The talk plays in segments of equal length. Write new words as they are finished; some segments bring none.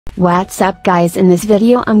What's up guys, in this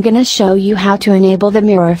video I'm gonna show you how to enable the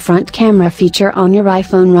mirror front camera feature on your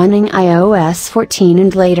iPhone running iOS 14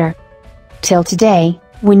 and later. Till today,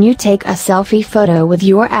 when you take a selfie photo with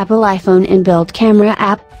your Apple iPhone inbuilt camera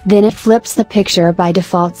app, then it flips the picture by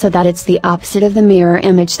default so that it's the opposite of the mirror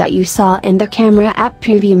image that you saw in the camera app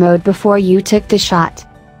preview mode before you took the shot.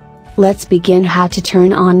 Let's begin how to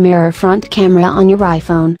turn on mirror front camera on your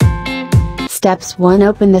iPhone. Steps 1.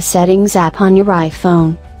 Open the settings app on your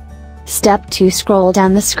iPhone. Step 2. Scroll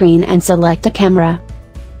down the screen and select the camera.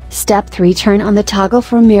 Step 3. Turn on the toggle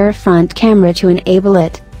for mirror front camera to enable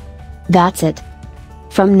it. That's it.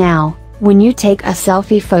 From now, when you take a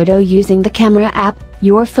selfie photo using the camera app,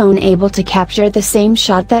 your phone able to capture the same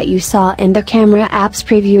shot that you saw in the camera app's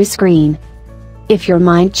preview screen. If your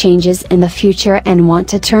mind changes in the future and want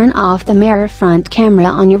to turn off the mirror front camera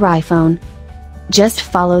on your iPhone, just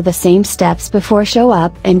follow the same steps before show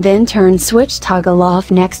up and then turn switch toggle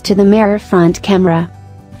off next to the mirror front camera.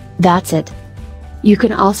 That's it. You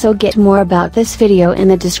can also get more about this video in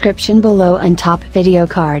the description below and top video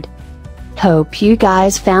card. Hope you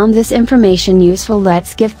guys found this information useful.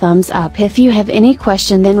 Let's give thumbs up if you have any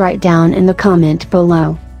question, then write down in the comment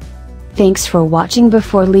below. Thanks for watching.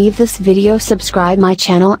 Before leave this video, subscribe my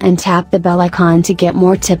channel and tap the bell icon to get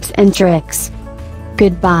more tips and tricks.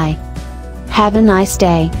 Goodbye. Have a nice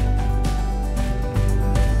day.